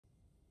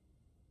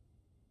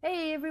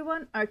Hey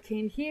everyone,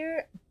 Arcane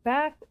here,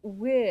 back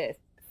with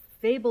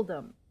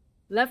Fabledom.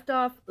 Left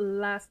off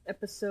last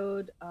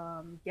episode,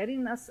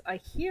 getting us a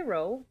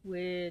hero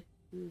with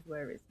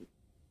where is he?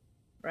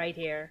 Right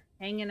here,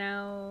 hanging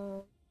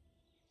out.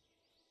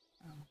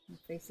 Oh, I'm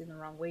facing the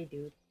wrong way,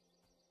 dude.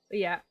 But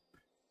yeah,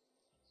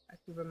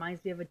 actually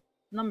reminds me of a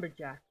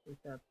lumberjack with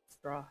a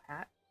straw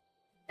hat.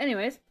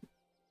 Anyways,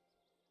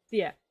 so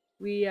yeah,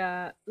 we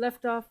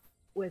left off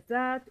with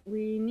that.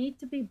 We need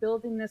to be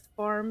building this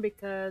farm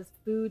because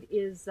food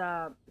is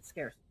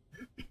scarce.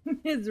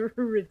 It's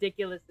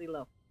ridiculously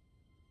low.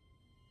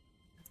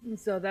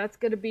 So that's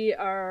going to be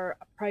our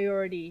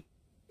priority,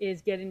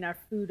 is getting our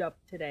food up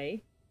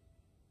today.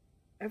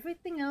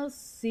 Everything else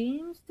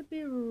seems to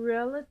be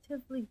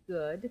relatively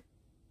good.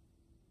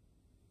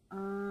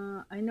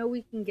 I know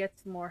we can get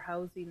some more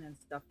housing and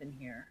stuff in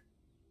here.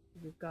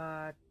 We've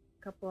got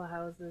a couple of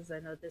houses. I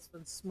know this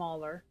one's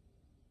smaller.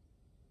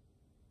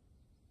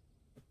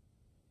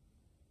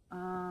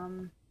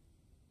 Um,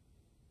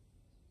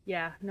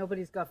 yeah,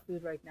 nobody's got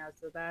food right now,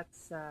 so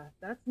that's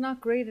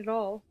not great at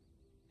all.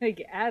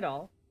 Like at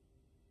all.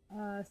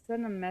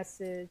 Send a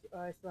message. Oh,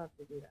 I still have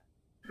to do that.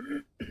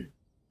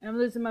 I'm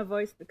losing my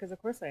voice because,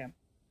 of course, I am.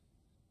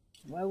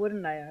 Why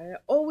wouldn't I? I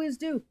always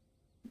do.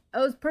 I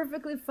was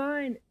perfectly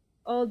fine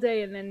all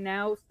day, and then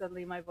now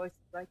suddenly my voice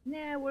is like,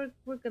 "Nah, we're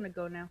gonna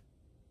go now."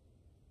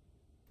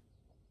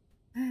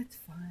 That's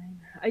fine.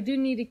 I do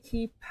need to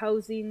keep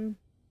housing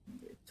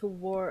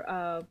toward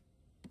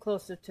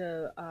closer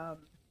to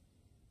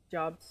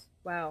jobs.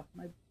 Wow,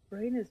 my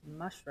brain is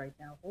mush right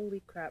now.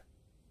 Holy crap!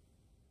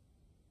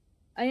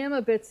 I am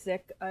a bit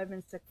sick. I've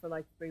been sick for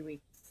like 3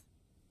 weeks,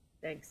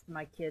 thanks to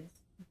my kids,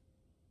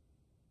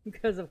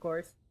 because of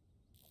course,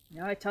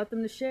 I taught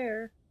them to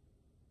share.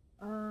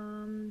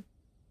 Um,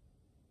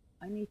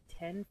 I need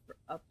 10 for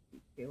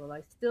upkeep. Okay, well,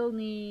 I still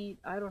need.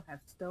 I don't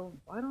have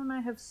stone. Why don't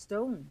I have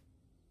stone?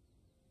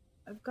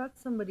 I've got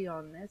somebody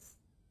on this.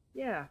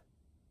 Yeah,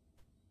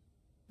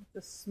 it's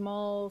a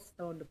small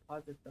stone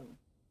deposit though,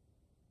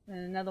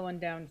 and another one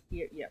down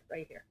here. Yeah,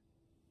 right here.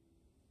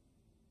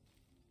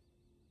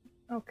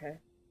 Okay,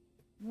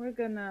 we're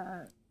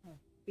gonna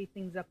speed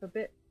things up a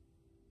bit.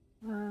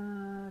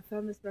 I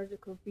found this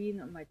magical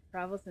bean on my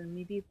travels and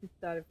immediately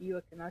thought of you.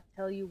 I cannot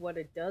tell you what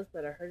it does,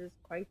 but I heard it's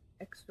quite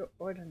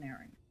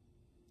extraordinary.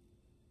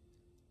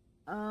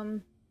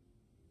 Um,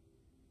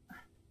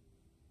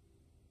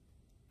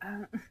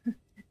 uh,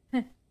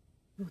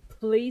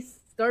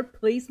 start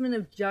placement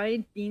of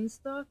giant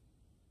beanstalk,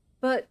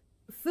 but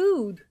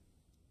food.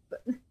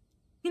 But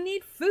you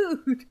need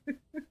food.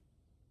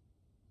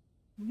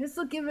 This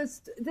will give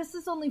us. This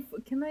is only.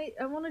 Can I?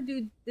 I want to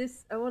do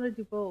this. I want to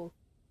do both.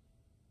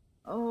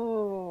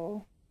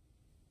 Oh.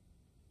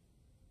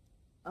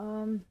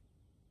 Um.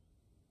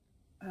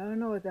 I don't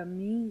know what that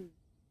means.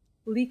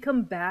 Will he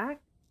come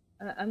back?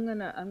 I'm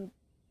gonna.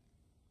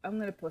 I'm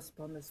gonna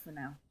postpone this for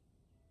now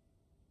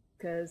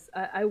because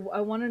I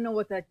want to know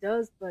what that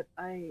does, but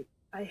I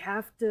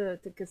have to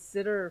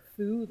consider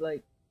food.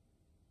 Like,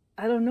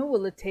 I don't know.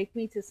 Will it take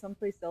me to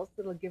someplace else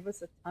that'll give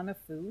us a ton of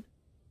food?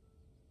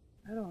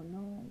 I don't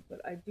know, but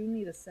I do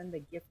need to send a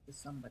gift to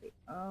somebody.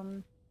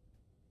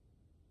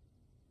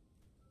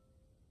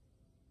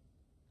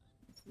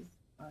 This is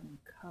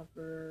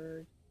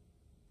uncovered.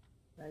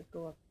 If I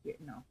go up here,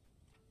 no.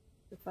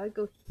 If I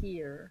go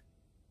here,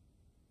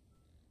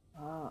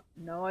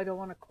 no, I don't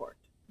want a court.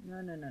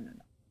 No, no, no, no,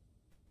 no.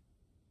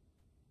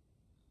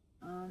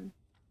 Um,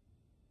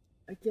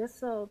 I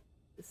guess I'll.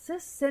 It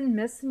says send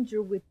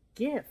messenger with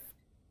gift,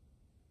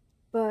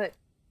 but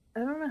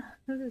I don't know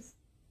how to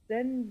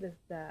send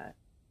that.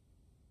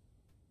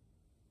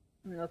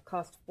 I mean, it'll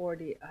cost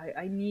 40.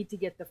 I need to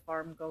get the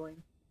farm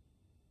going.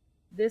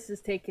 This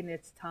is taking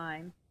its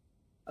time.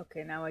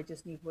 Okay, now I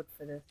just need wood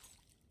for this.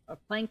 Or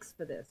planks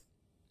for this.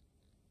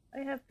 I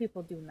have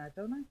people doing that,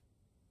 don't I?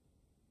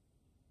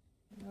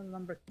 A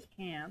lumber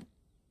camp.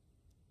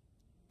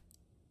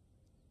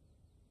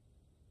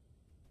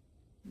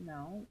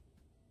 No.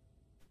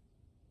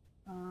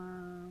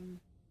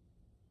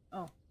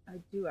 Oh, I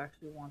do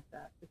actually want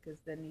that because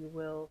then you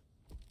will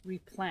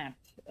replant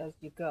as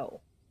you go.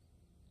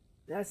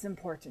 That's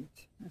important.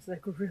 That's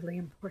like really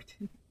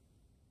important.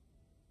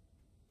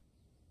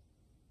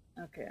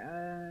 Okay,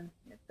 yeah,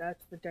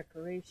 that's for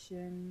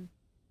decoration.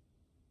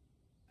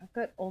 I've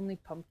got only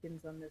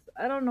pumpkins on this.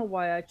 I don't know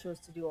why I chose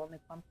to do only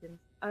pumpkins.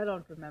 I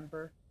don't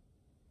remember.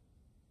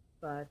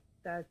 But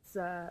that's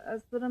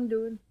what I'm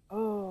doing.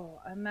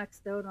 Oh, I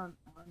maxed out on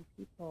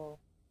people.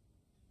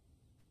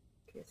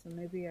 Okay, so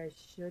maybe I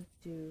should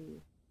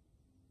do.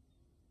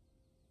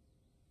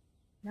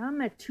 Now I'm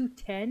at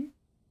 210.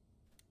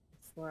 I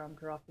swear I'm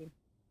dropping.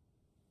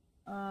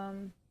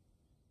 Um,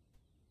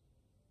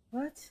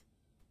 what?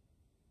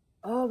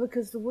 Oh,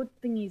 because the wood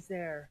thingy's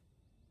there.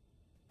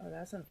 Oh,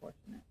 that's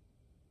unfortunate.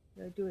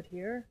 Did I do it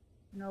here?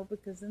 No,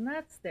 because then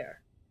that's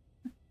there.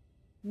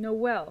 No,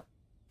 well,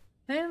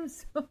 I am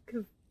so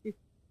confused.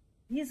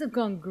 These have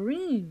gone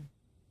green.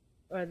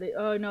 Or they?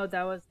 Oh no,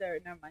 that was there.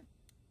 Never mind.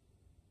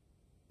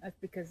 That's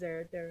because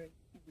they're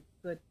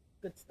good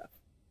stuff.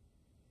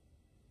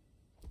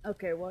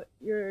 Okay, well,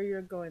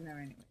 you're going there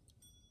anyway.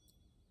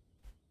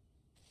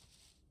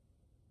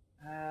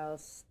 I'll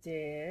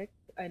stick.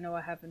 I know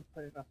I haven't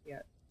put it up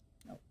yet.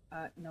 No,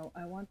 no,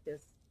 I want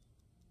this.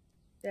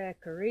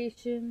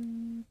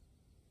 Decoration.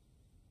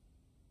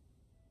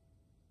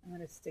 I'm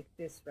gonna stick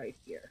this right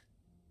here.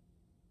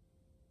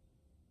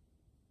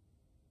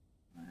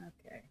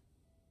 Okay.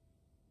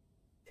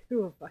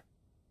 2 of 5.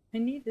 I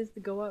need this to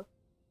go up.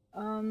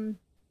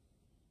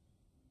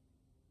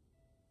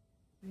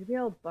 Maybe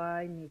I'll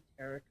buy new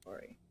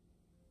territory.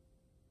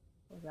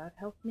 Will that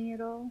help me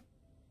at all?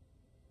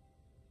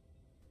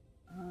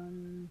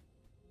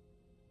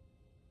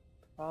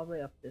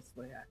 Probably up this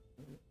way,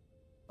 actually.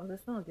 Oh,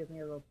 this one will give me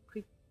a little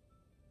creek.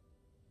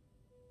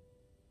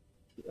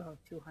 Oh,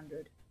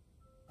 200.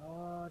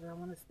 Oh, do I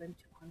want to spend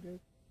 200?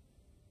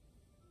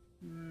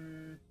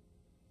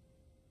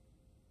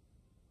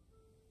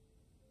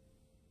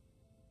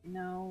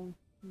 No,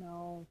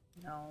 no,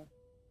 no.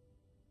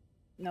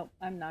 Nope,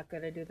 I'm not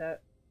gonna do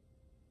that.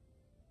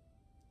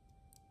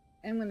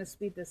 I'm gonna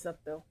speed this up,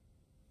 though.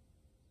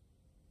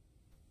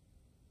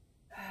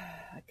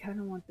 I kind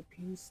of want the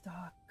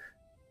beanstalk,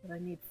 but I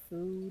need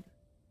food.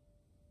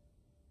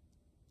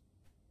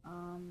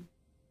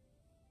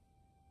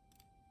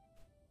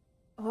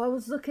 Oh, I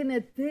was looking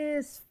at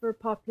this for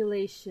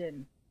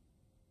population.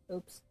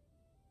 Oops.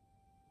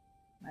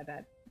 My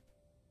bad.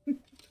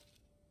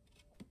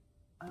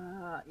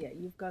 Yeah,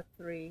 you've got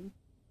 3.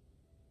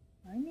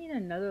 I need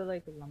another,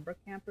 like, lumber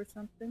camp or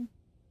something.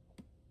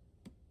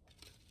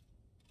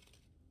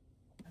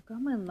 I've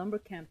got my lumber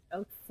camp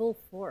out full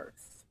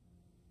force.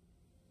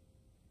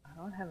 I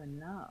don't have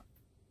enough.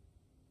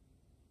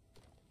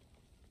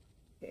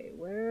 Okay,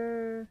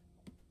 where...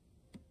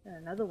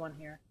 There's another one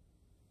here.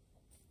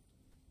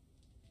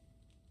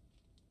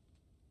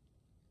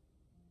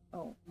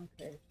 Oh,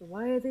 okay. So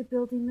why are they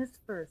building this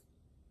first?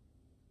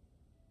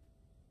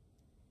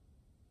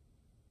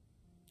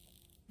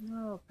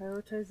 No,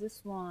 prioritize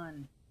this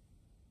one.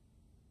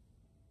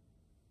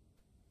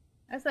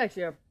 That's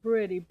actually a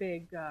pretty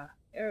big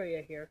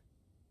area here.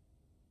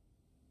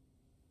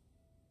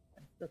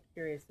 I'm still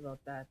curious about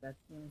that. That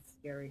seems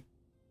scary.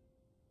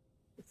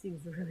 It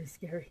seems really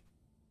scary.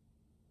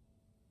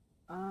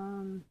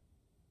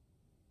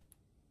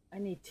 I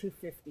need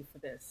 250 for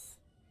this.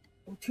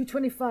 Oh,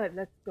 225.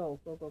 Let's go.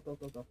 Go, go, go,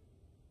 go, go.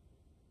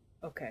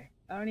 Okay.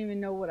 I don't even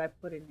know what I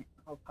put in here.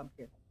 Oh,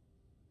 pumpkin.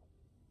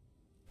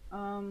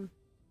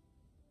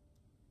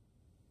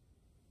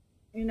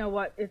 You know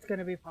what? It's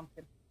gonna be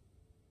pumpkin.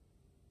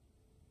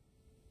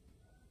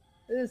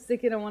 I was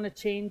thinking I want to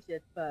change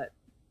it, but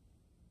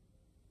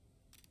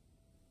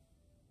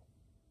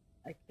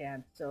I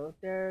can't. So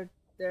they're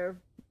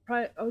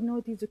probably. Oh no,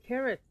 these are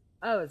carrots.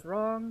 I was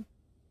wrong.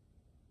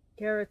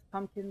 Carrots,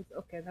 pumpkins.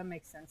 Okay, that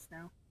makes sense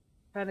now.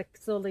 Trying to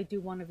slowly do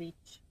one of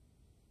each.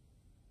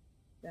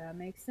 That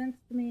makes sense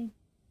to me.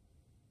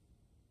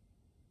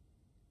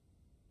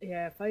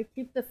 Yeah, if I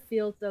keep the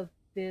fields out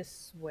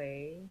this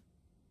way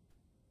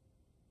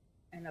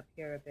and up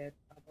here a bit,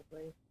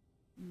 probably.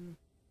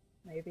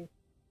 Maybe.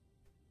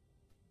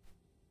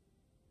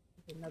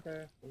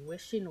 Another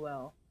wishing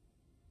well.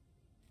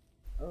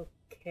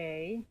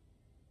 Okay.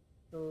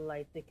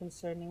 Slightly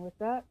concerning with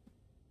that.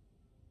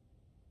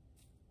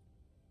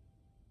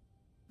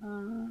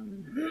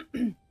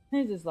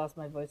 I just lost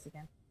my voice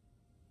again.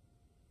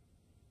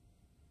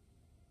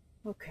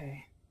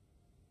 Okay.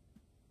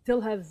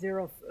 Still have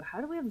 0 food.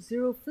 How do we have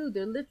 0 food?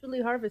 They're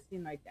literally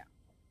harvesting right now.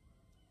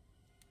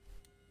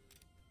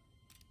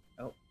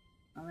 Oh,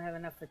 I only have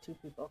enough for 2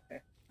 people.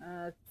 Okay,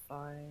 that's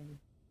fine.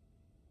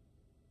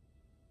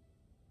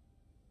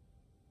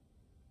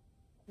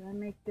 Did I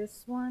make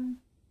this one?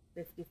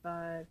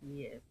 55,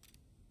 yes.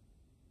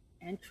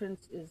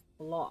 Entrance is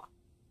blocked.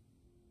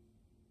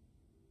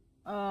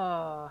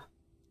 Oh.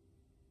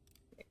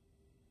 Okay.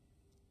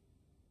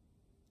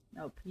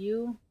 Nope,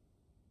 you.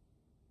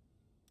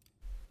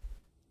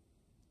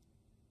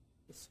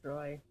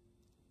 Destroy.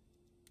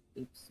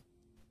 Oops.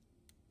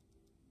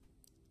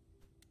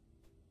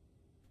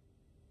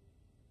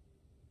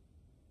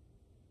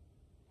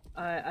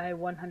 I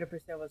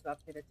 100% was not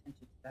paying attention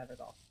to that at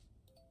all.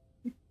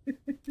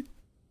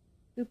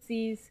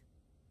 Oopsies.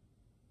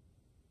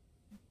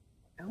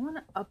 I want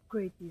to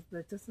upgrade these, but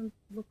it doesn't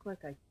look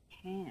like I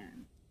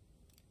can.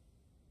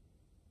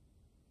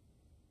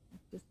 I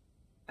just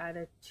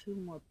added 2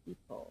 more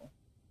people.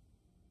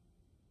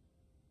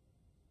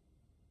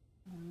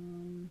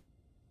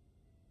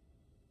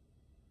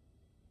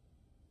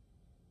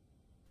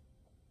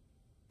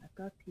 I've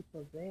got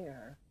people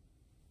there.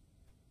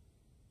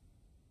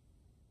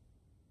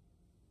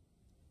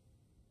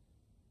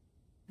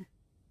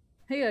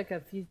 I got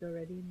confused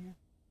already in here.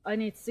 I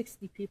need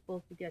 60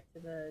 people to get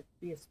to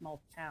be a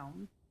small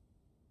town.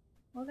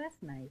 Well,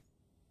 that's nice.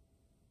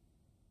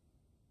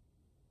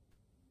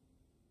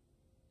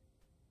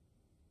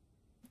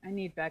 I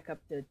need back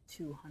up to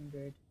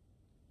 200.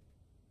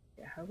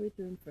 Yeah, how are we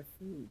doing for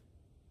food?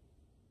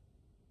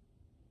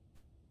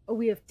 Oh,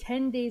 we have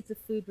 10 days of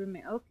food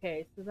remain.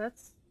 Okay, so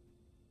that's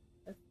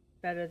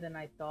better than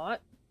I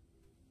thought.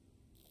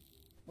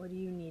 What do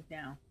you need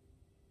now?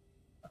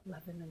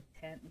 11 and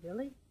 10.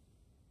 Really?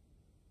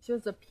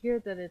 Shows up here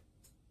that it's...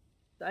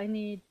 I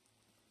need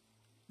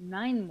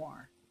 9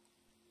 more.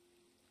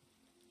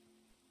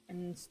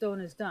 And stone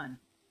is done.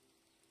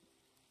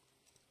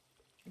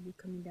 Are you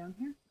coming down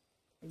here?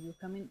 Are you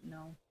coming?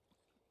 No.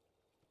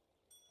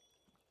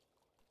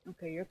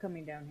 Okay, you're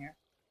coming down here.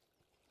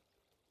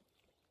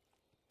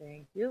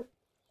 Thank you.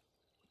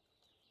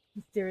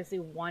 Seriously,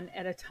 one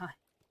at a time.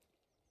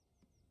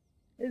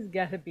 There's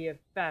gotta be a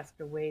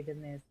faster way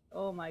than this.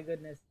 Oh my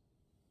goodness.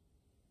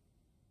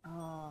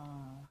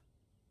 Ah.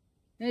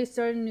 Now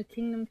starting a new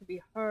kingdom could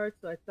be hard,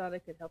 so I thought I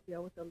could help you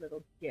out with a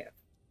little gift.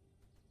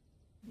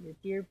 Your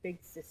dear big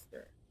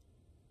sister.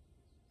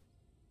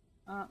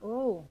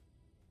 Oh.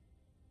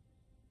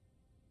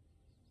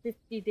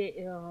 50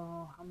 days.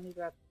 Oh, how many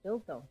do I have to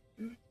build though?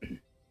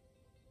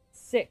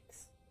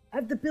 6. I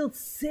have to build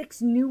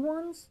 6 new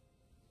ones?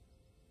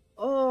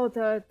 Oh,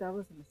 that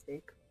was a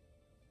mistake.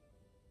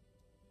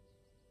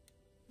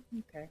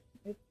 Okay.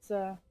 It's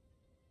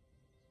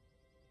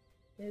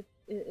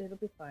it'll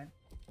be fine.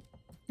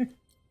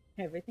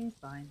 Everything's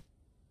fine.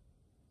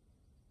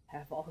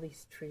 Have all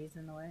these trees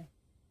in the way.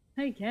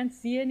 I can't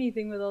see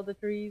anything with all the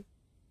trees.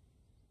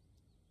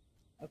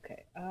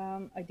 Okay,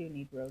 I do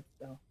need roads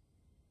though.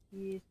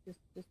 Please, just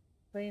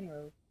plain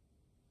roads.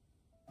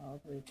 All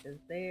the way to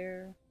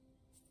there.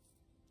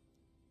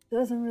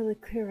 Doesn't really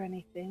clear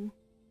anything.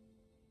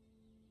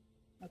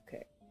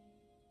 Okay.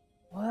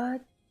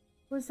 What?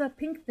 What's that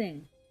pink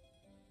thing?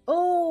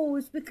 Oh,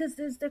 it's because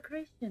there's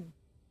decoration.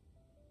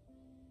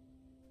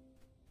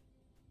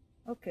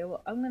 Okay,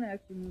 well, I'm gonna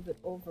actually move it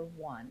over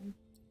 1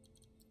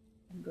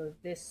 and go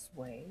this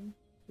way,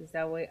 because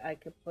that way I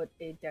could put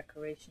a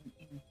decoration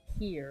in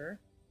here.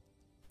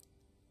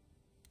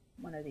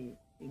 One of these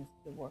seems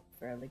to work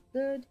fairly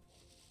good.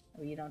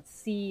 Oh, you don't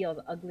see all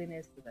the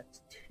ugliness, so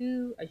that's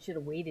 2. I should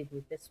have waited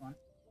with this one.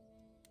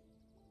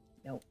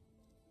 Nope.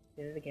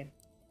 Did it again.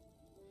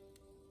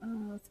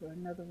 Let's throw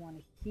another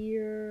one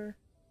here.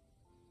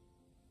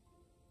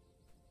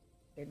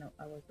 Okay, no,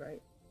 I was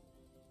right.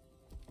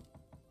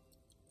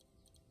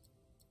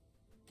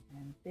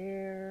 And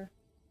there.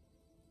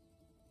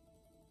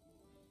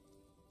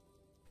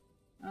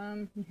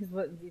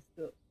 These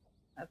two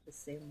have the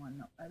same one.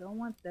 No, I don't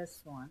want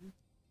this one.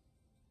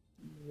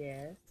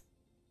 Yes.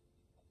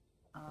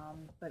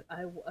 But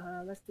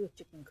let's do a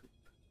chicken coop.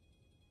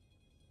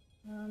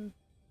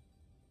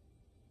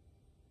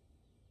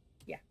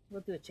 Yeah,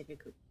 we'll do a chicken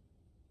coop.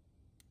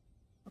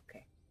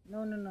 Okay.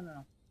 No.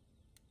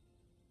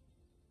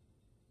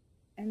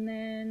 And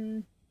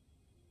then,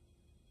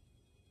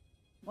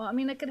 well, I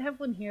mean, I could have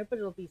one here, but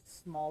it'll be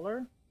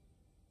smaller.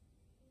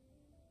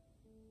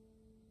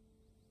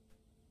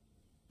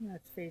 No,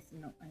 it's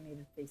facing, no, I need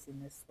it facing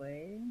this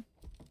way.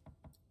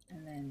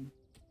 And then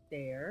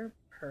there,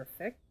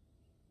 perfect.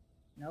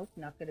 Nope,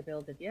 not gonna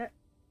build it yet.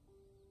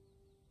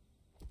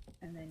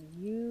 And then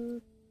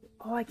you,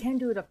 oh, I can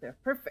do it up there,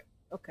 perfect.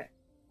 Okay.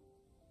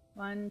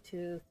 1,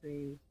 2,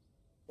 3,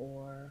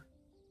 4,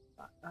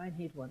 5. I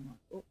need one more.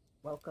 Oh,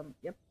 welcome,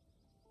 yep.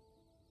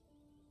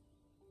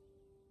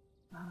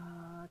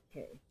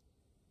 Okay.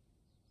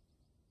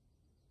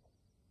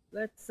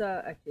 Let's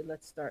actually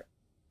let's start.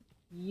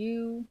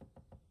 You.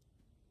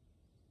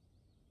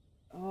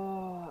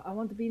 Oh, I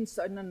want the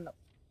beanstalk. No.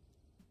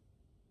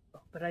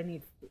 Oh, but I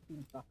need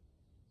beanstalk.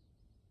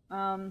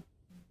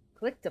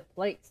 Click to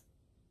place.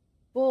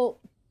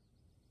 Well,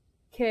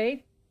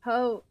 okay.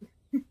 How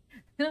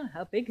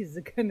how big is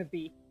it gonna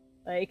be?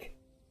 Like,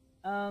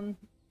 yeah.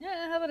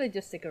 How about I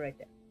just stick it right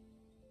there?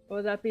 Or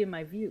would that be in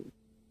my view?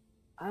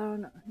 I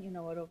don't know. You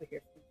know what? Over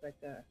here seems like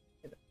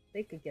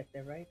they could get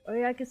there, right? Oh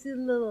yeah, I can see the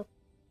little.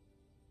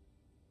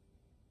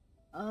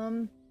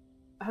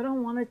 I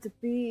don't want it to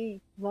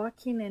be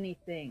blocking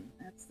anything.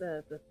 That's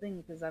the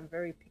thing, because I'm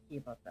very picky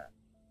about that.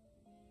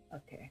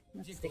 Okay,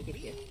 let's stick it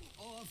here.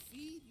 Or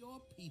feed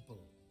your people.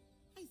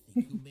 I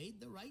think you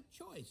made the right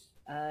choice.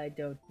 I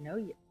don't know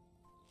yet.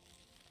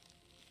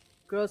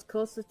 Grows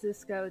closer to the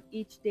sky with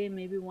each day.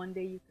 Maybe one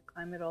day you could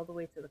climb it all the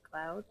way to the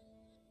clouds.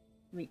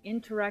 We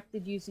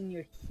interacted using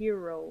your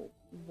hero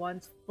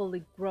once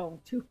fully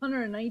grown.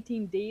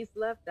 219 days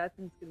left. That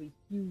thing's gonna be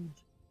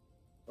huge.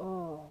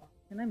 Oh,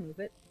 can I move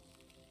it?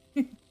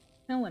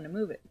 I want to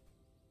move it.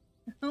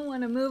 I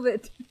want to move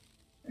it.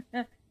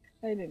 I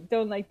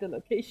don't like the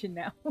location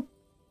now.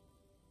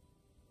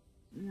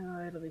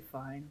 No, it'll be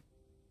fine.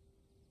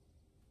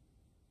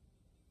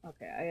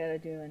 Okay, I gotta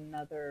do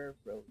another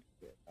road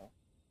here though.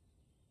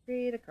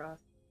 Straight across.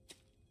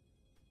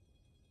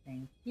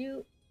 Thank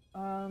you.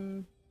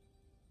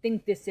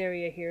 Think this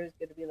area here is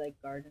gonna be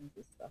like gardens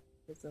and stuff,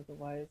 because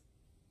otherwise.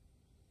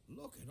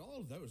 Look at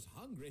all those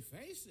hungry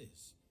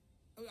faces.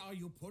 Are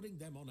you putting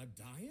them on a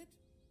diet?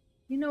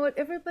 You know what?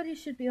 Everybody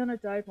should be on a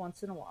diet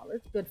once in a while.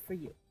 It's good for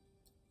you.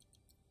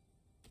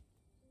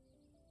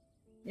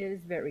 It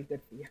is very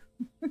good for you.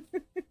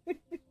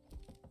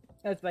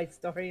 That's my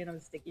story, and I'm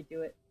sticking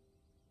to it.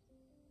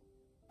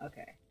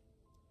 Okay.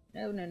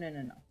 No. What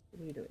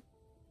are you doing?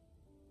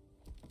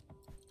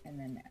 And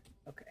then that.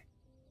 Okay.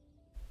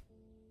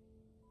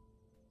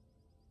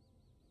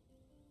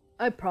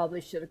 I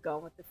probably should have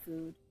gone with the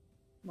food.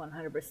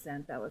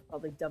 100%. That was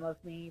probably dumb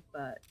of me,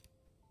 but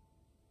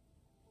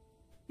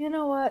you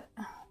know what?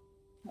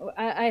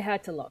 I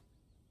had to look.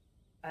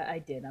 I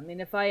did. I mean,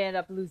 if I end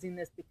up losing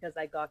this because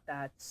I got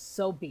that,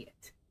 so be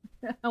it.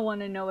 I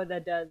want to know what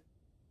that does.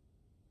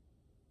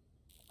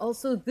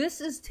 Also,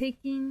 this is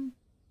taking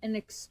an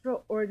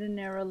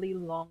extraordinarily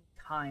long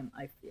time,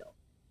 I feel.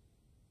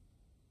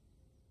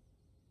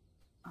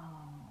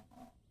 Oh.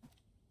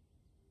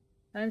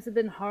 Times have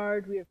been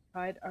hard. We have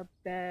tried our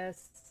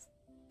best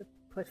to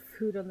put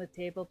food on the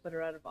table, but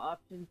are out of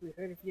options. We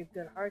heard of your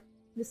good heart.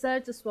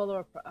 Decided to swallow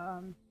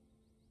our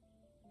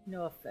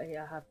no, if I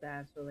have to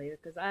answer later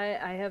because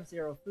I have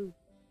 0 food.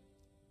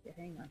 Okay,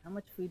 hang on. How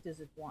much food does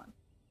it want?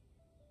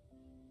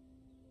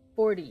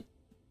 40.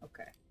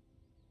 Okay.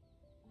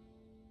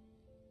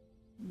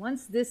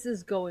 Once this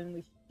is going,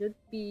 we should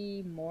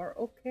be more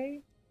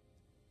okay.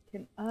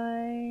 Can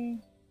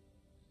I...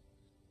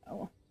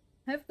 Oh,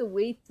 I have to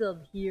wait till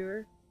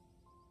here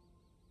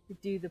to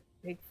do the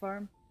pig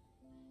farm.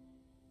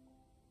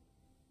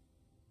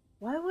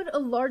 Why would a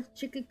large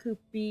chicken coop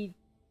be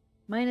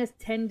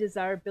 -10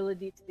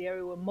 desirability to the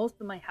area where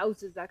most of my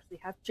houses actually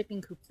have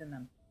chicken coops in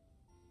them?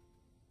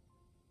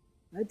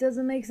 That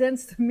doesn't make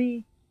sense to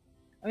me.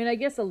 I mean, I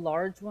guess a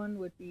large one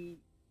would be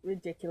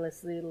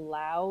ridiculously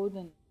loud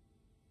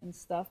and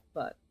stuff,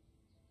 but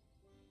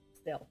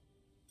still.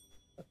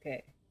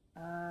 Okay.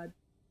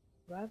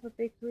 Do I have a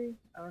bakery?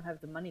 I don't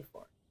have the money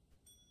for it.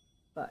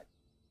 But,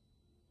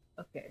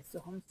 okay, so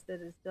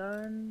homestead is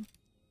done.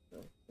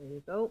 So, there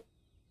you go.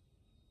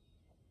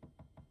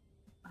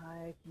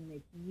 I can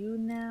make you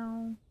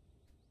now.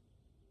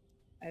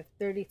 I have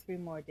 33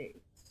 more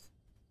days.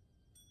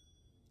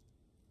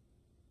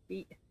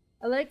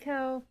 I like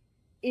how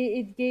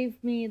it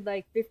gave me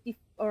like 50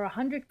 or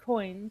 100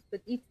 coins,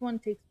 but each one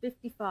takes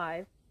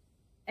 55,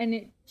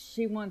 and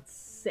she wants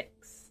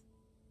 6.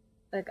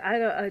 Like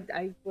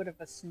I would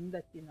have assumed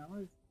that, you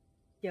know,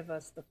 give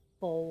us the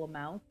full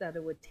amount that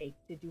it would take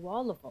to do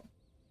all of them.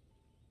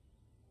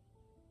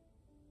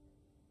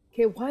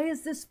 Okay, why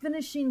is this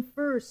finishing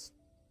first?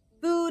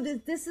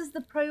 Food, this is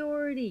the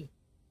priority.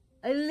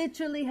 I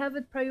literally have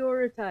it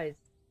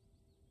prioritized.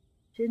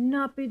 Should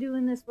not be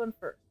doing this one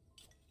first.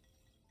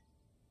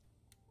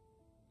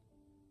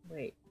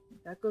 Wait,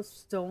 that goes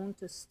stone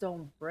to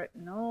stone brick.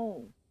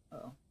 No.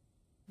 Oh.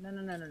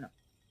 No.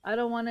 I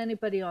don't want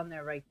anybody on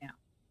there right now.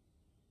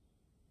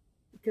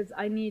 Because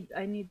I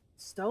need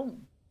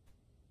stone.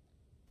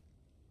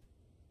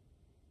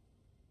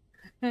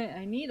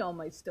 I need all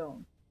my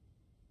stone.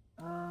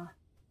 I'm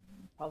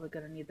probably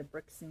gonna need the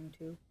brick soon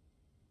too.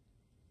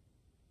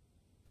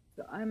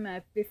 So I'm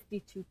at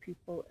 52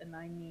 people and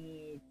I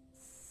need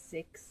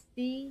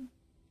 60.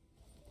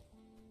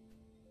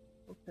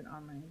 Open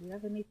armor. Do you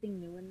have anything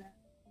new in there?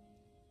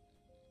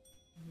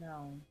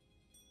 No.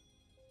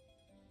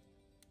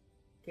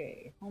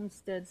 Okay,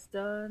 homestead's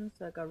done,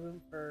 so I got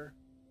room for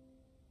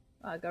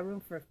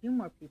a few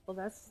more people.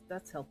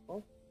 That's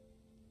helpful.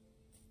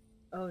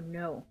 Oh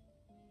no.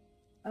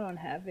 I don't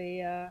have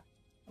a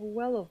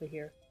well over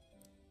here.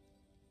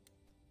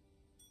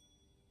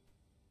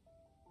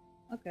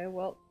 Okay,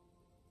 well,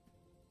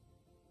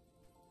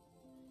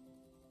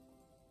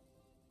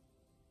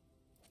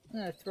 I'm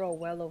gonna throw a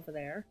well over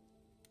there.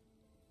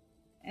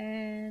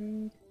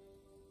 And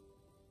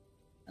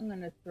I'm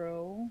gonna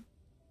throw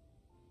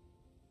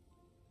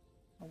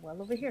a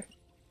well over here.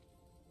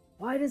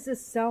 Why does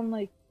this sound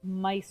like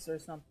mice or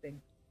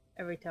something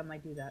every time I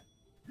do that?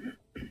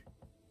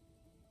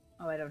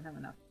 Oh, I don't have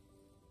enough.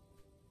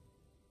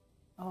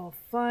 Oh,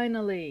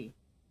 finally!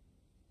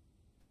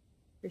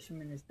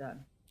 Fisherman is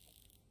done.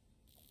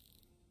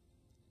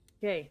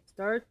 Okay,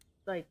 start,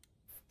 like,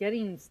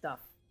 getting stuff.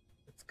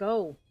 Let's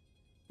go.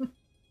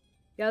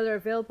 Gather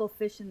available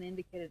fish in the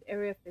indicated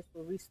area. Fish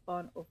will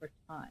respawn over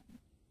time.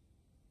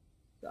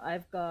 So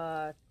I've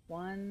got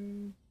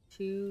 1,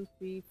 2,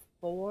 3,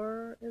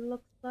 4, it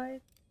looks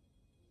like.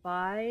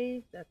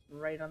 5, that's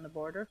right on the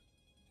border.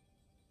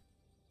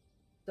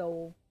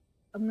 So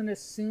I'm going to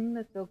assume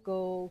that they'll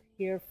go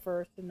here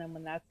first, and then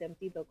when that's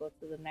empty, they'll go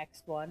to the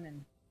next one,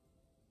 and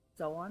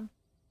so on.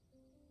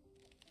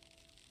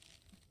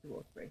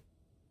 203.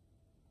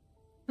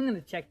 I'm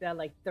going to check that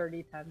like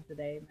 30 times a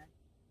day, man.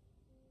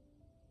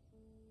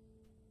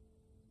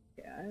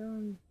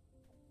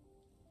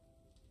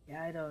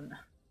 I don't know.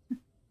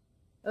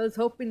 I was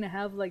hoping to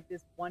have like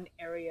this one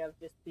area of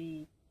just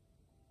be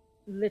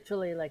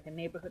literally like a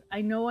neighborhood.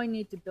 I know I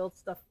need to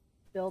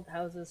build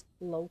houses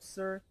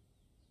closer,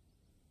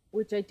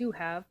 which I do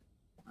have.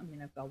 I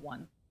mean, I've got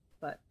one,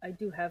 but I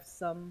do have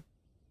some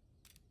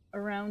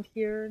around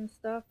here and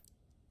stuff.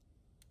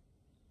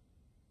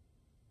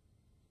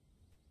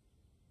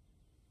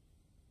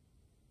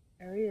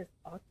 Areas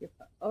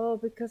occupied. Oh,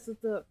 because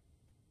of the...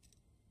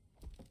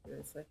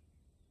 Seriously.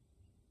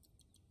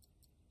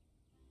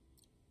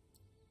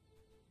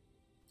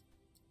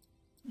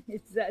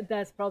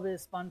 That's probably the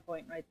spawn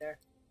point right there.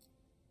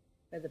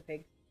 By the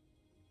pig.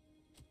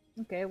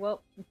 Okay,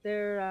 well,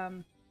 they're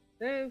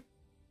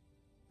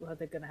well,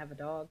 they're gonna have a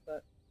dog,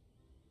 but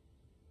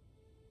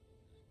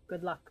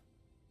Good luck.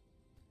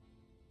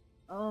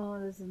 Oh,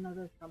 there's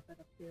another trumpet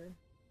up here.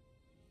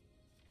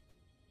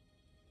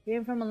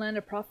 Came from a land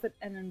of profit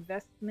and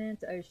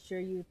investment. I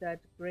assure you that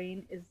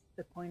grain is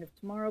the coin of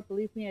tomorrow.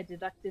 Believe me, I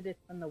deducted it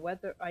from the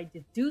weather. I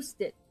deduced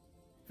it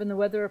from the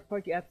weather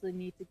report. You absolutely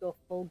need to go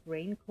full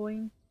grain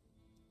coin.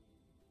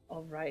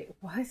 All right,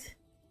 what?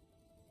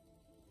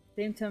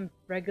 Same time,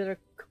 regular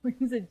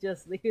coins are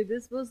just leave.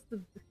 This was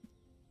the.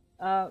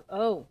 Oh,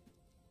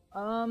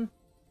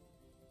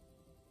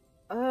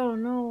 oh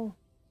no.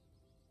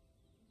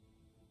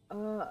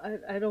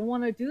 I don't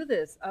want to do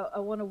this. I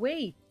want to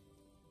wait.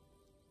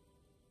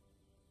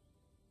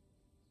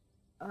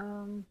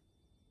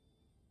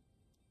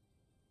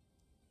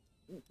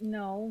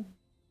 No.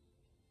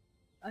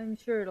 I'm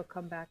sure it'll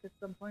come back at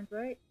some point,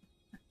 right?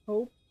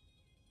 Hope.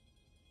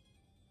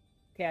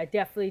 Okay, I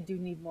definitely do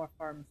need more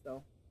farms,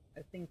 though.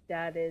 I think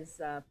that is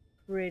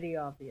pretty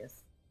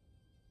obvious.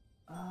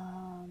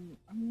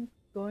 I'm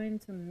going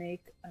to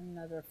make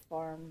another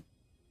farm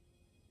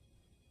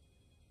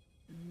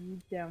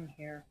down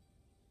here.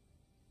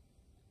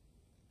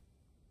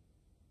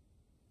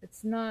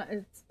 It's not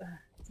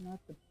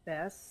the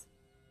best.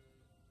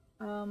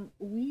 Hang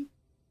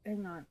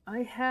on.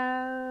 I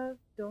have,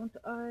 don't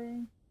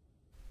I?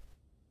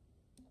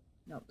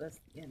 No, that's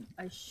in.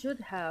 I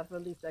should have, or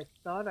at least I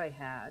thought I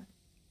had.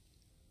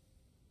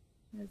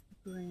 There's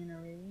the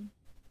greenery.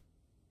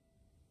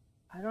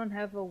 I don't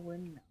have a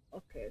windmill.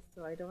 Okay,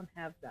 so I don't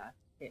have that.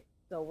 Okay,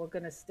 so we're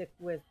gonna stick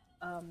with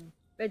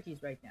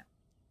veggies right now.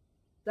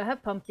 So I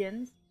have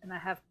pumpkins and I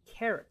have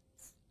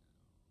carrots.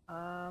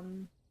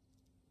 14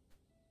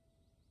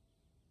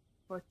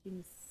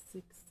 to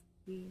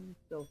 16,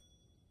 so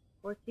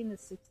 14 to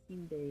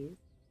 16 days.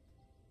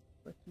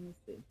 14 to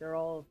 16, they're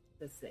all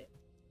the same.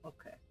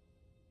 Okay.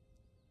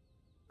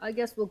 I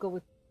guess we'll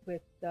go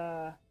with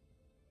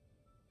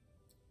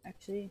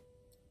actually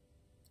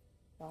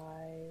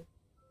 5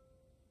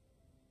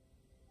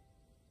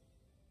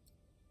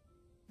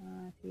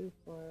 2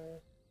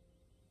 4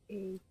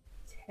 8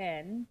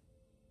 10.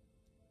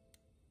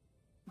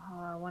 Oh,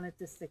 I wanted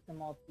to stick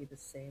them all to be the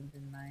same,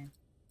 didn't I?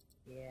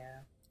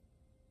 Yeah.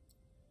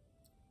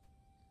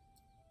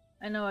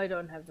 I know I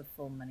don't have the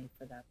full money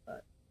for that,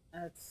 but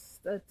that's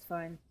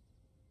fine.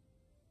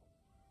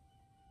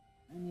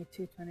 I need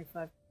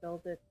 225 to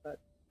build it,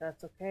 but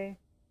that's okay.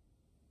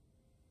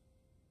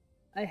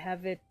 I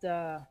have it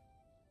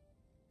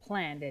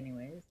planned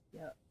anyways.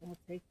 Yeah, we'll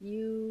take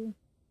you.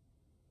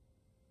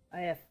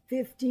 I have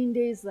 15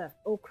 days left.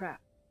 Oh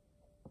crap.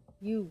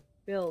 You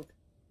build.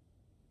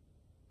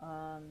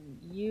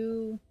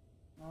 You.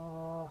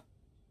 Oh.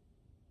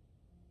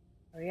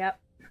 Hurry up.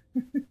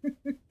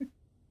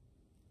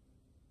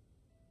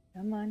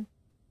 Come on.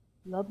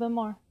 A little bit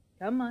more.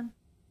 Come on.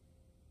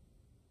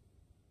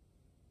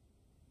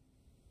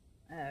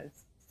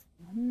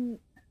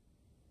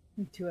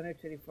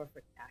 224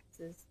 for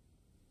taxes.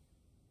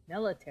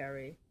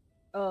 Military.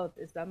 Oh,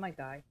 is that my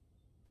guy?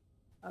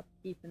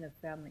 Upkeep in the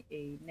family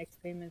aid.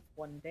 Next payment's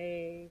 1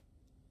 day.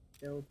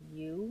 Build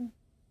you.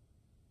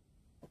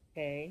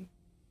 Okay.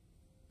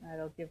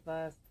 That'll give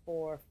us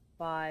 4,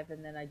 5,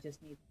 and then I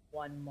just need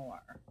 1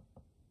 more.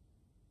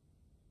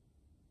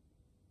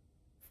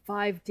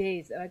 5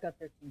 days. I got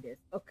 13 days.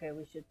 Okay,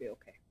 we should be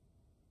okay.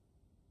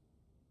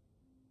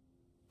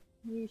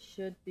 We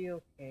should be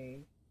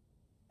okay.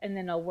 And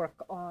then I'll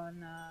work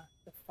on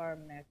the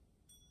farm next.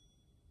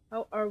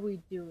 How are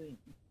we doing?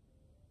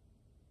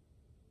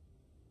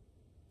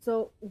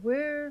 So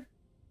where?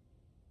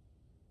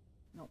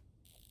 No.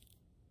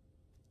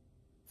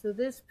 So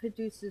this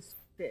produces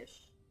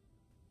fish.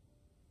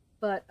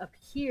 But up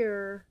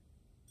here,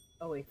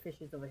 oh wait, fish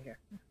is over here.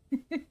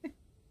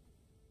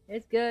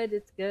 It's good,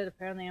 it's good.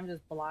 Apparently I'm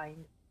just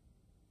blind.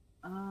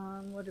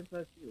 What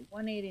about you?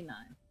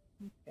 189.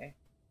 Okay.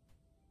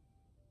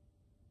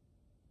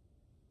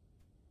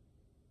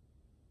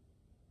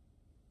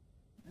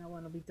 That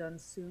one will be done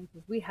soon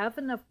because we have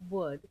enough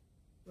wood.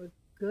 We're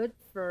good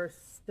for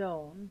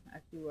stone.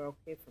 Actually, we're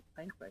okay for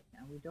plank right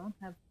now. We don't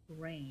have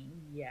grain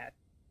yet.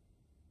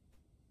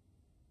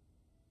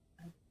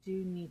 I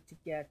do need to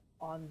get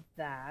on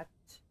that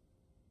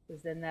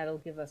because then that'll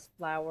give us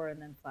flour, and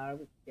then flour we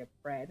could get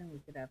bread, and we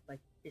could have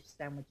like fish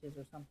sandwiches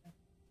or something.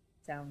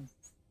 Sounds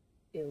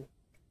ew.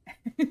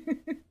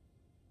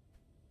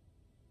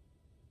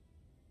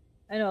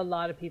 I know a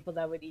lot of people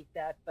that would eat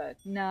that, but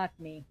not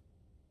me.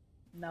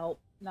 Nope,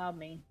 not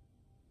me.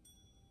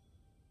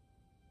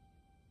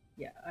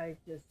 Yeah, I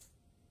just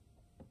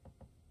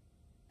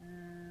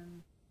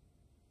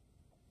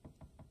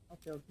I'll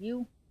build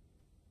you.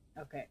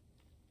 Okay.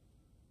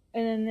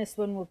 And then this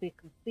one will be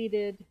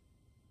completed.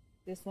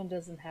 This one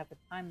doesn't have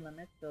a time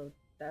limit, so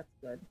that's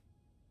good.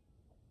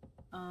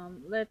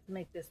 Let's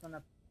make this one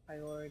a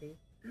priority.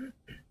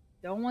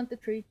 Don't want the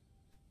tree.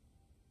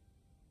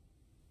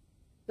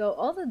 So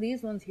all of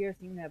these ones here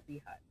seem to have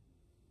beehives.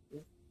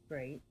 It's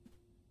great.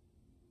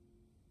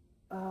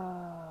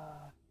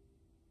 I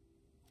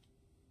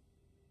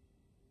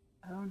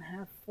don't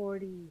have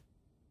 40.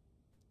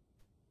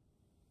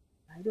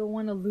 I don't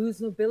want to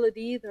lose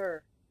nobility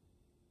either.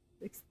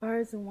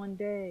 expires in 1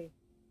 day.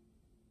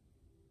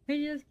 I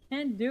just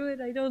can't do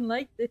it. I don't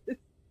like this.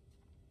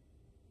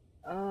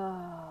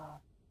 Ah.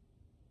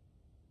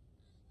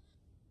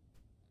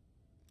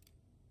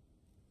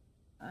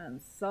 I'm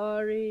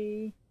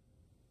sorry.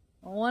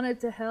 I wanted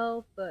to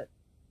help, but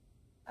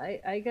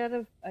I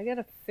gotta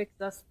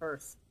fix us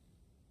first.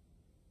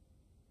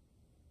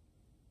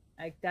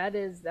 Like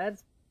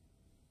that's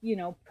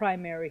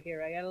primary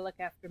here. I gotta look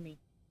after me,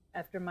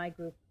 after my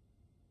group.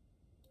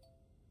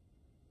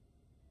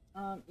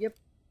 Yep,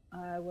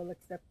 I will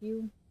accept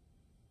you.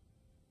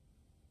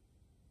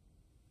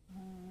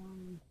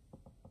 Um,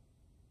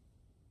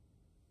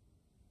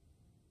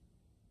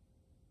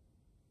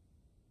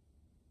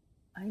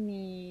 I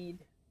need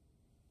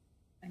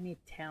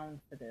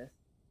town for this,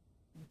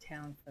 and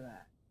town for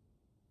that.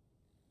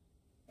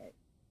 Okay.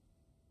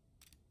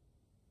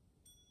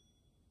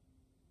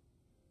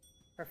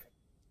 Perfect.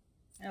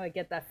 Now I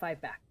get that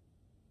 5 back.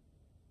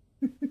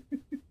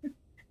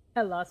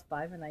 I lost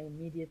 5 and I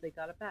immediately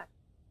got it back.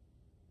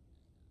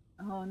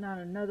 Oh, not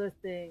another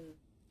thing.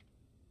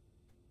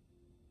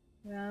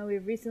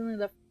 We've recently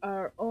left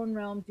our own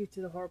realm due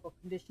to the horrible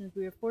conditions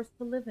we were forced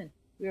to live in.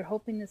 We are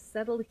hoping to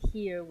settle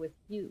here with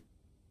you.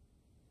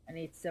 I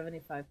need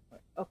 75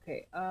 points.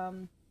 Okay,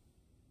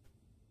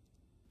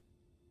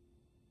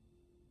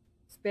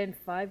 spend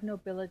 5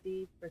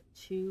 nobility for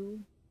 2,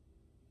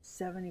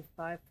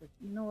 75 for...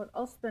 You know what?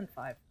 I'll spend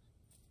 5.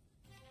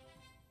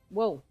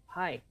 Whoa,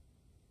 hi.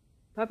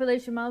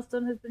 Population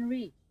milestone has been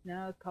reached.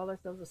 Now call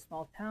ourselves a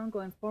small town.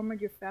 Going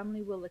forward, your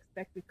family will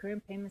expect recurring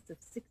payments of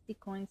 60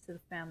 coins to the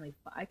family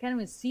fund. I can't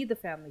even see the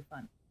family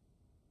fund.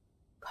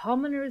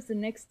 Commoner is the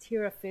next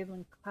tier of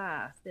Fabledom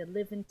class. They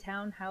live in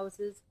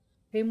townhouses,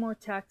 pay more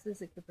taxes,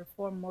 and can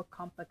perform more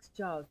complex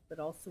jobs, but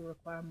also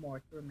require more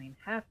to remain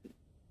happy.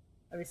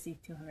 I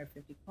received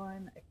 250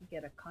 coin. I can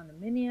get a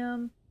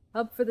condominium.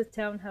 Hub for the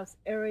townhouse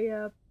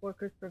area.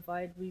 Workers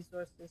provide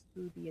resources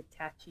through the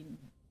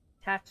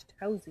attached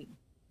housing.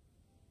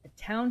 A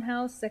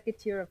townhouse, second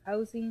tier of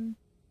housing,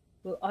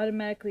 will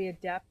automatically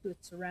adapt to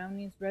its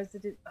surroundings.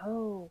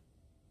 Oh,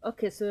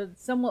 okay, so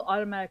some will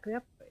automatically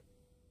upgrade.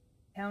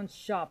 Town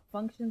shop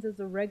functions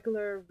as a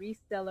regular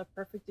reseller,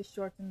 perfect to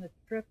shorten the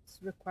trips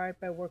required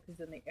by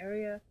workers in the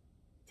area.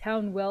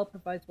 Town well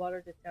provides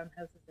water to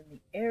townhouses in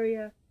the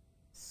area.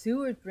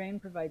 Sewer drain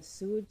provides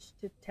sewage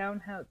to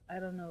townhouse. I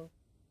don't know.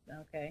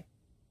 Okay.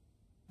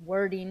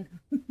 Wording.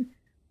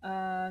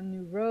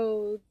 New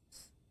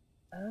roads.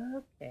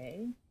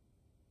 Okay.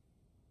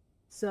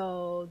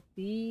 So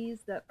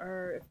these that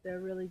are, if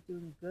they're really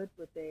doing good,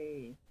 would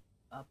they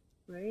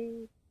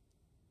upgrade?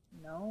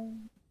 No.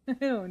 I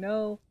don't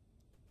know.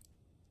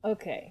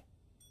 Okay.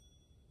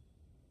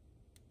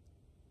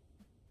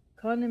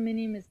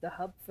 Condominium is the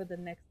hub for the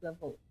next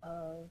level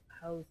of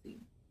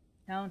housing.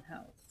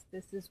 Townhouse.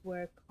 This is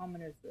where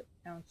commoners live.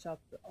 Town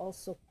shops are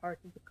also part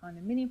of the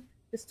condominium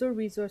to store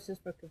resources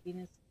for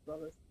convenience as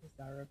well as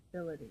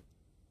desirability.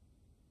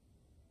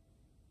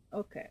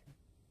 Okay.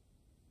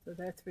 So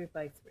they're 3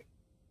 by 3.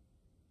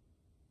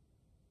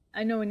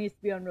 I know it needs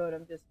to be on road.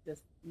 I'm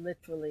just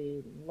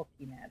literally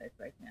looking at it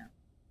right now.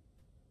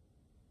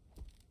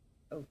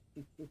 Oh,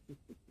 shoot.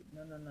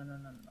 No.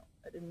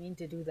 I didn't mean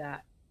to do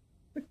that.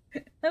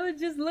 I was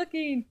just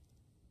looking.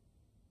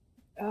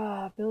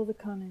 Build a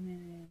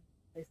condominium.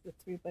 Place the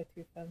 3 by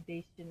 3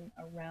 foundation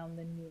around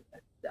the new...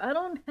 I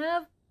don't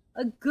have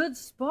a good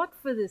spot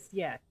for this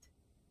yet.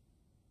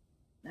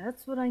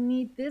 That's what I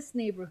need this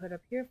neighborhood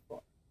up here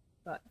for.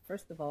 But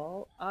first of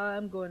all,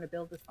 I'm going to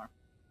build this farm.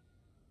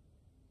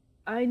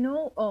 I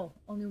know... Oh,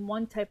 only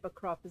one type of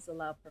crop is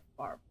allowed per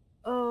farm.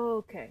 Oh,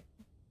 okay.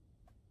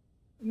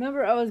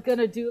 Remember, I was going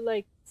to do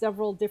like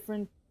several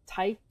different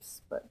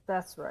types, but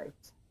that's right.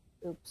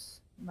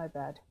 Oops, my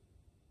bad.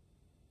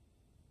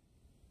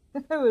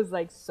 I was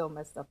like so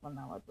messed up on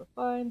that one, but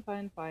fine.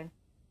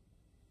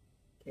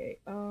 Okay,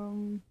 I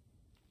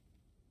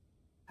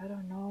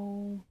don't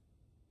know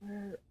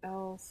where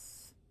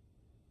else.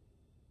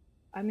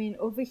 I mean,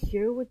 over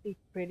here would be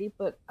pretty,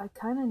 but I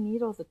kind of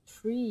need all the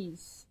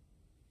trees.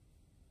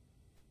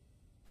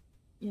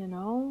 You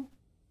know?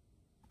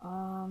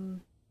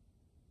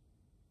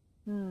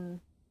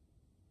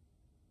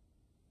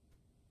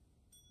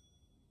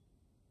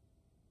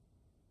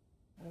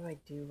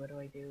 What do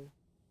I do?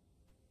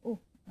 Oh,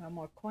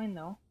 more coin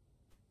though.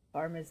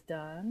 Farm is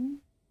done.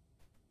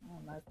 Oh,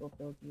 might as well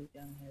build you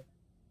down here.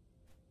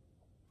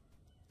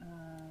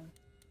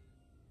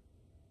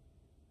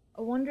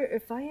 I wonder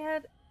if I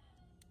add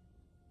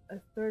a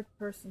third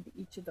person to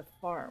each of the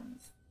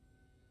farms.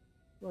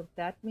 Would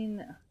that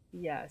mean...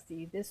 Yeah,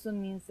 see, this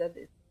one means that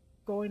it's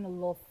going a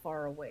little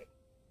far away.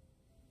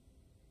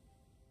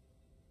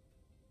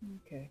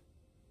 Okay.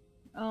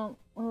 Oh,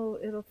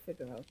 it'll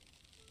figure out.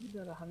 We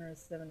got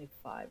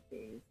 175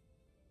 days.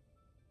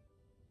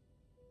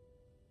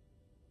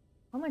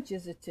 How much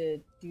is it to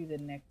do the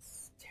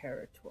next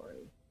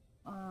territory?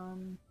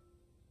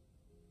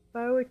 If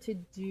I were to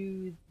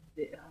do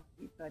the... Oh,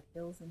 we've got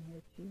hills in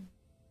here too.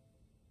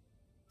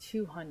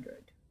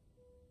 200.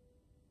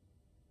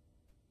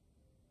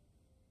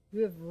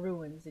 You have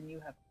ruins and you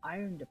have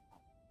iron deposits.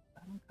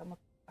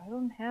 I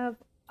don't have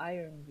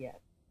iron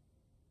yet.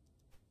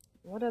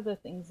 What other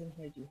things in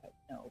here do you have?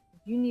 No.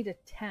 You need a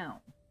town.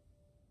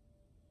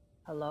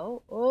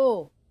 Hello?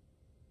 Oh!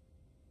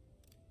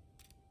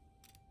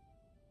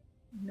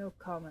 No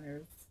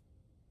commoners.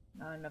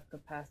 Not enough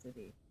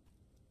capacity.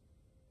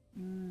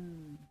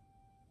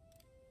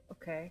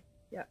 Okay.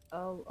 Yeah,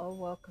 I'll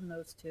welcome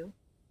those two.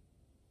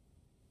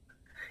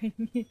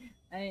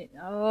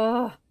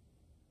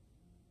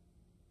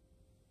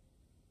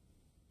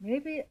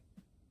 Maybe,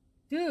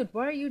 dude,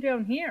 why are you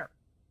down here?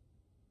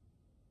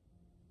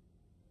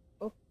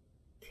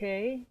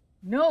 Okay.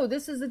 No,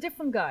 this is a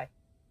different guy.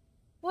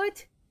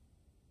 What?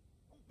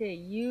 Okay,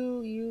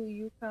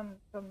 you come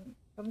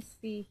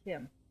see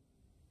him.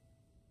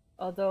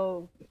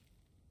 Although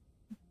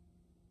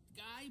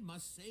Guy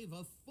must save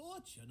a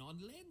fortune on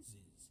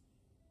lenses.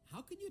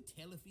 How can you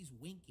tell if he's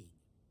winking?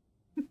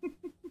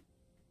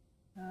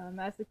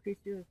 massive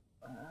creatures.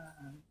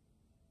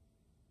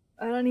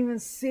 I don't even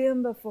see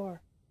him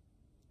before.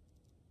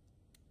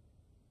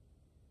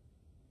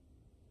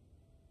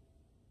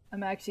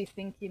 I'm actually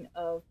thinking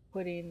of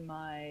putting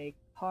my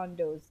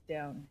condos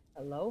down.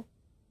 Hello?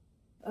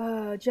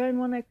 Giant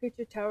one-eyed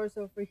creature towers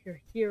over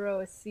your hero.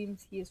 It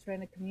seems he is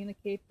trying to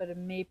communicate, but it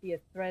may be a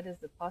threat.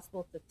 Is it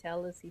possible to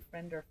tell is he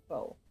friend or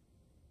foe?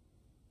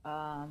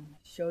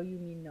 Show you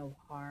mean no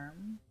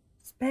harm.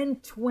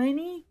 Spend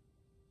 20?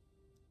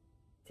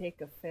 Take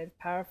offense.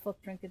 Powerful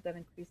trinket that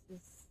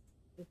increases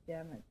the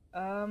damage.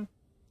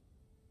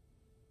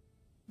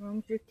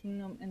 Roams your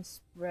kingdom and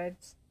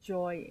spreads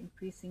joy,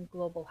 increasing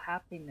global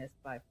happiness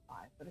by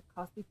 5. But it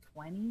cost me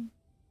 20?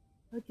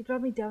 Like, you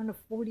dropped me down to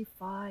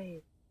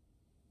 45.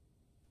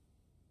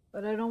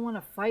 But I don't want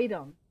to fight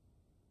him.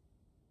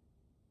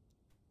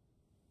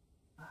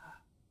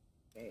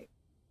 Okay.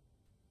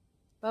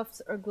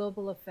 Buffs are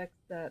global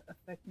effects that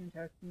affect the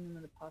entire kingdom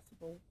in a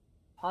possible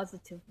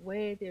positive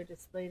way. They are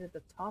displayed at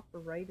the top or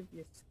right of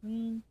your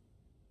screen,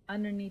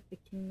 underneath the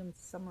kingdom's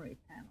summary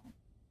panel.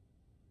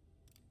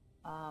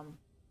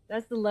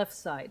 That's the left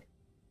side.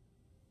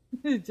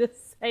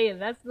 Just saying,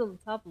 that's the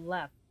top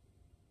left.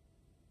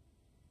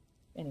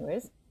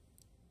 Anyways.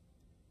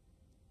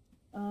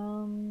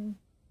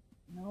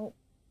 Nope.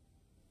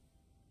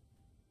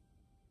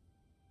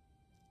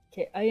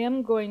 Okay, I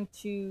am going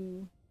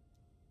to...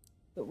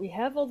 But we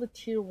have all the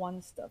tier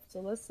 1 stuff,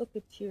 so let's look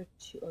at tier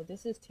 2. Oh,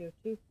 this is tier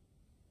 2.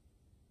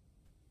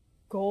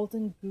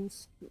 Golden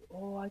goose.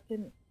 Oh, I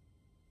can...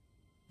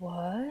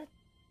 What?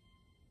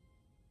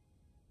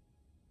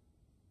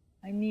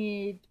 I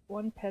need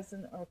 1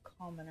 peasant or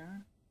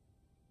commoner.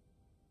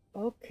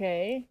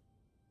 Okay.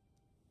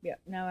 Yeah,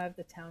 now I have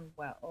the town.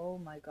 Wow. Oh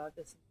my god,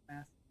 this is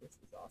massive. This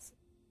is awesome.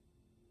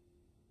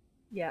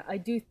 Yeah, I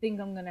do think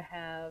I'm gonna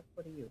have...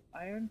 What are you?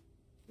 Iron?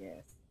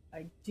 Yes.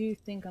 I do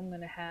think I'm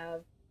gonna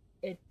have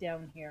it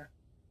down here.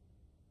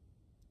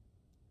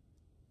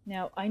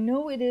 Now, I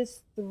know it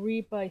is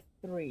 3 by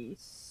 3,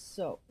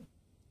 so...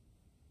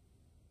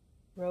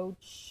 Road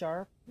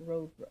sharp,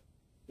 road.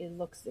 It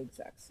looks the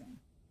exact same.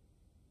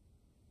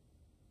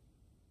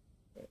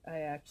 I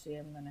actually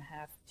am gonna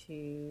have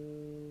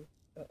to...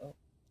 Uh-oh.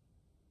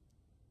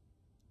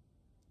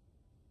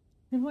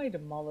 How do I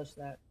demolish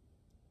that?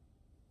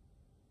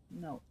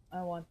 No,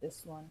 I want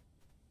this one.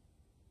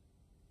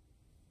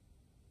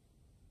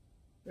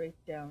 Right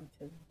down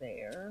to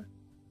there.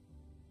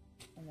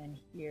 And then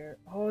here.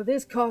 Oh,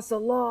 this costs a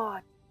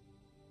lot!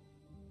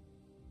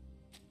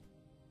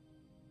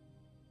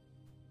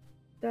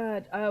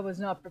 That, I was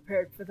not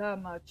prepared for that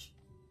much.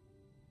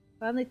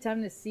 Finally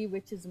time to see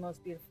which is the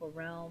most beautiful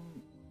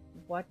realm.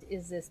 What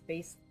is this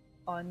based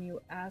on,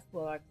 you ask?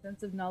 Well, our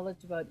extensive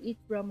knowledge about each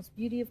realm's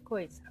beauty, of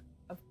course.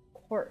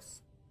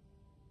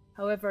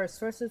 However, our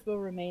sources will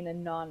remain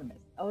anonymous.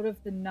 Out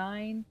of the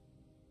 9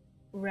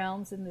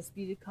 realms in this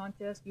beauty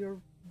contest, your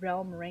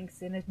realm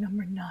ranks in at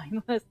number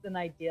 9, less than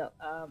ideal.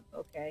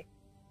 Okay.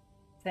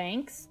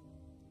 Thanks.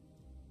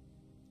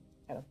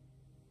 Kind of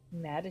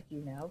mad at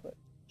you now, but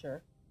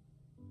sure.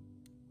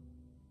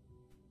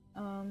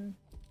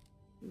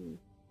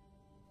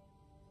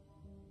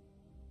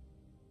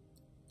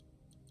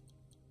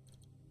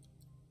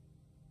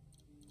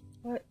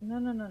 What?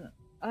 No.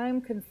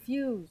 I'm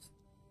confused.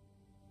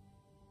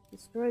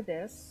 Destroy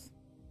this.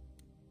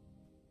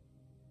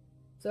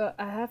 So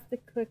I have to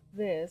click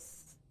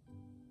this.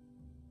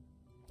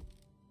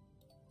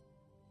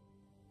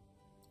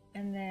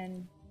 And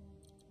then...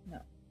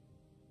 No.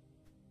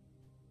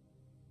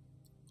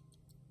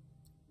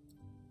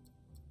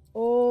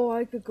 Oh,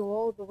 I could go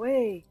all the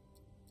way.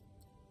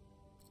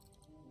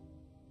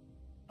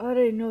 I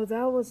didn't know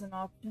that was an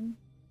option.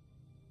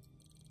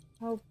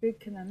 How big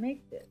can I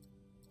make this?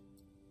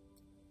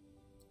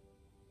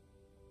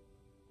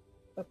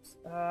 Oops.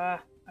 I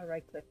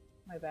right clicked.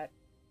 My bad.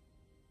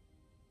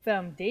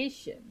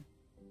 Foundation.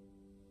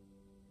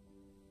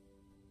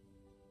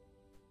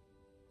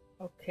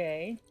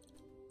 Okay.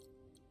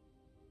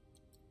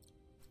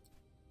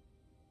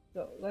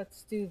 So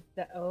let's do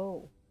that.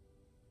 Oh.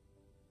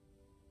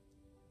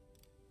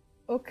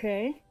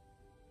 Okay.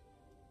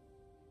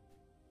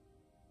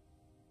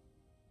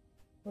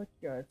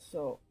 courtyard.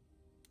 So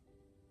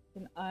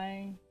can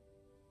I?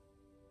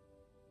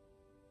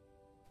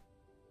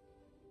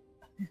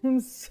 I'm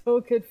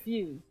so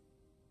confused.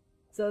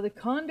 So the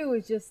condo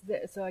is just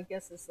there. So I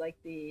guess it's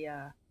like the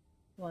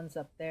ones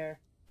up there.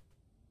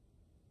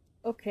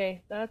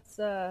 Okay, that's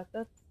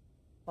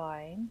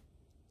fine.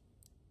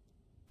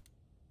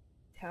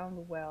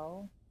 Town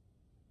well.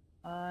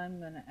 I'm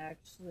gonna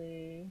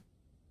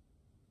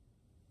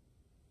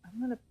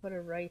put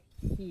it right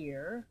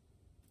here.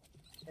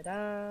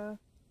 Ta-da.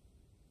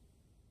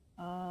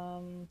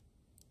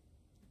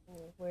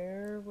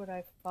 Where would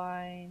I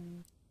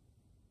find?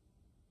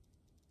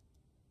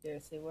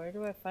 Seriously, where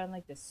do I find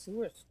like the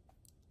sewer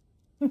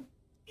stuff?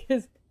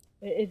 Because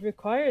it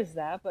requires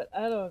that, but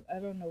I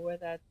don't know where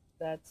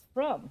that's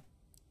from.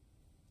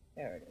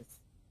 There it is.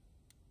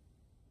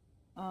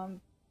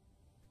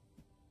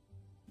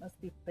 Must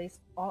be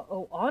placed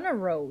on a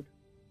road.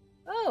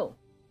 Oh,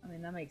 I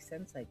mean that makes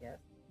sense, I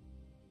guess.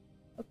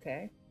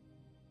 Okay.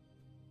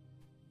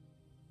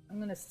 I'm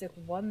gonna stick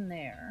one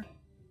there.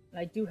 And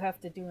I do have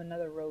to do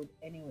another road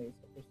anyways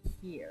over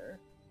here.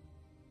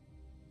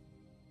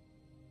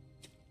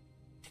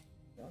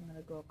 So I'm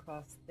gonna go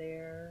across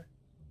there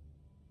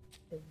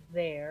to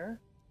there.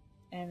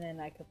 And then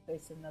I could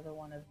place another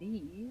one of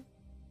these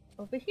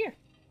over here.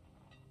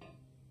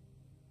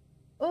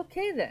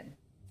 Okay then.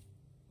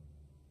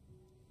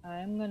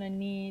 I'm gonna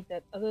need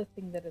that other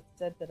thing that it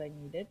said that I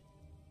needed.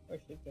 Or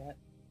should get.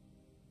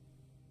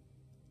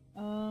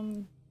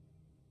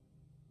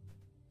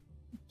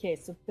 Okay,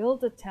 so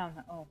build a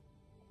town. Oh,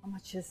 how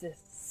much is this?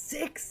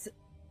 6?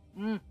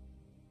 Gonna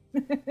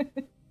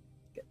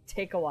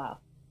take a while.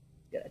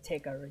 Gonna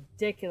take a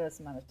ridiculous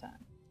amount of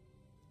time.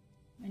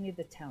 I need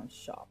the town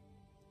shop.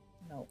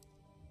 No.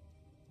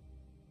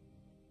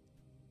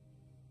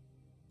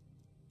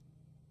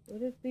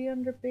 Would it be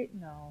under bait?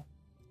 No.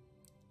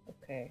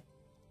 Okay.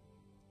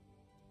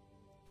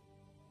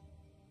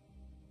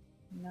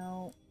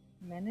 No.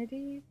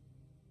 Amenities?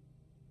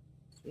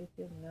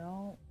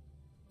 No.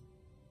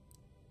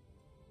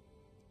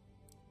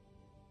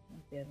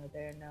 At the end of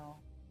there, no.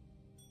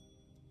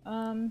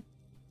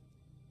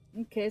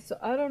 Okay, so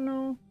I don't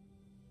know.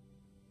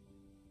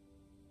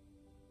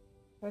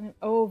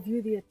 Oh,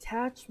 view the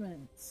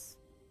attachments.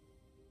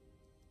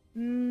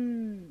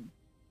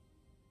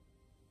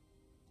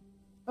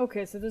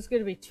 Okay, so there's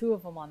gonna be 2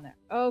 of them on there.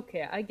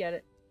 Okay, I get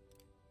it.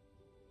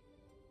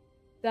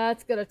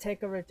 That's gonna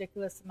take a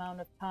ridiculous amount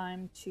of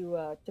time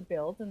to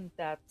build, and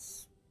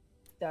that's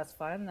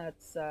fine. That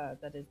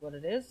is what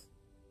it is.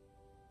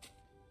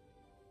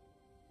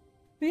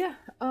 But yeah,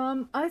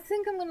 I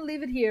think I'm gonna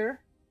leave it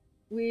here.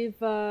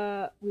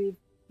 Well,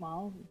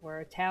 we're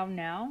a town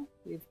now.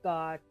 We've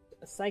got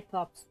a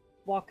Cyclops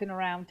walking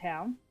around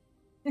town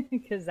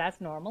because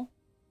that's normal.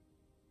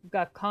 We've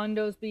got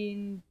condos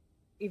being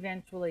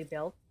eventually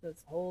built.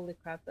 Because holy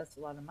crap, that's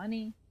a lot of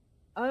money.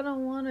 I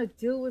don't want to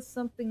deal with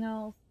something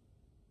else.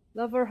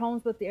 Love our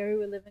homes, but the area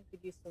we live in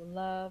could use some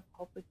love.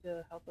 Hoping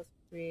to help us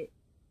create.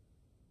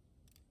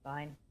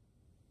 Fine.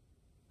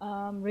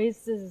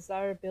 Raise the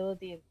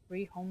desirability of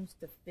 3 homes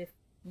to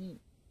 15.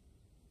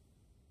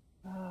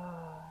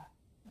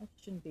 That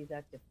shouldn't be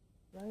that difficult,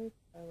 right?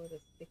 I would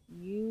have stick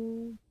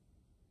you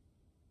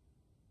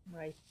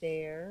right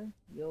there.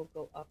 You'll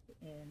go up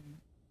in.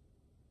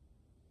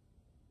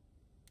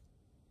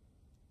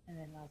 And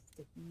then I'll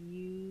stick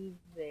you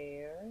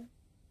there.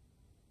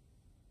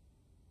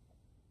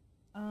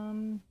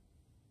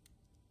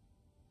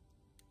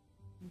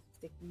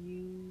 Stick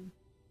you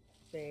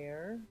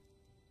there.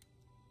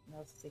 And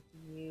I'll stick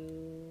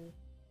you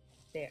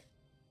there.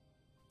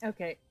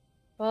 Okay.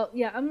 Well,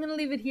 yeah, I'm gonna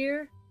leave it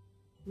here.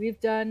 We've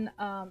done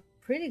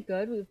pretty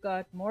good. We've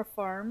got more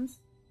farms.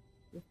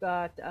 We've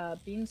got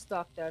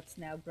Beanstalk that's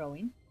now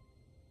growing.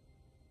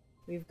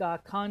 We've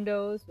got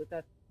condos. We've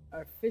got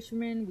our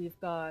fishermen. We've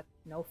got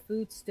no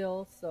food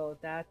still, so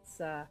that's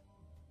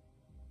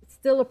it's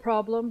still a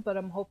problem. But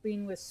I'm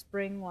hoping with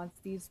spring, once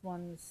these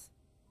ones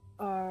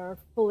are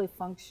fully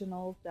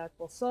functional, that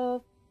will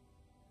solve.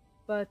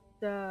 But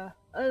other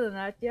than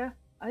that, yeah,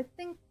 I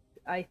think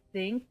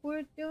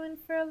we're doing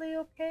fairly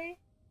okay.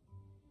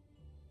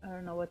 I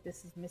don't know what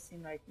this is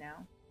missing right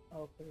now.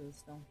 Oh, because of the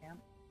stone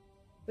camp.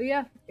 But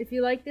yeah, if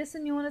you like this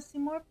and you want to see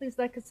more, please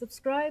like and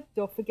subscribe.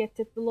 Don't forget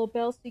to hit the little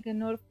bell so you get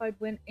notified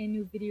when a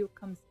new video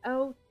comes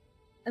out.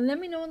 And let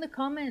me know in the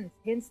comments,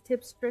 hints,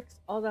 tips, tricks,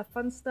 all that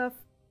fun stuff.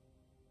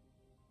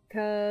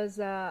 Because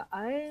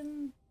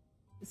I'm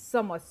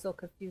somewhat still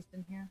confused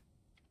in here.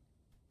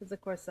 Because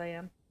of course I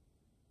am.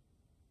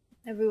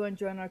 Everyone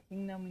join our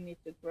kingdom, we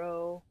need to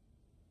grow.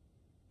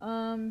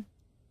 Open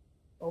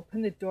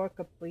the door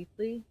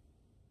completely.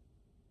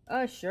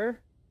 Sure.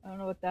 I don't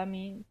know what that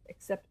means.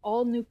 Accept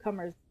all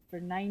newcomers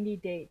for 90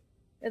 days.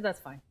 Yeah, that's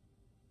fine.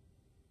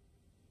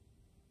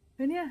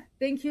 And yeah,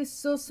 thank you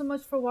so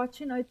much for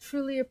watching. I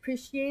truly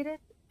appreciate it.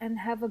 And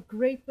have a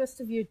great rest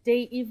of your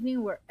day,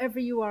 evening, wherever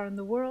you are in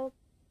the world.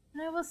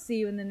 And I will see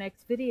you in the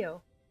next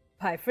video.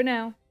 Bye for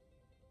now.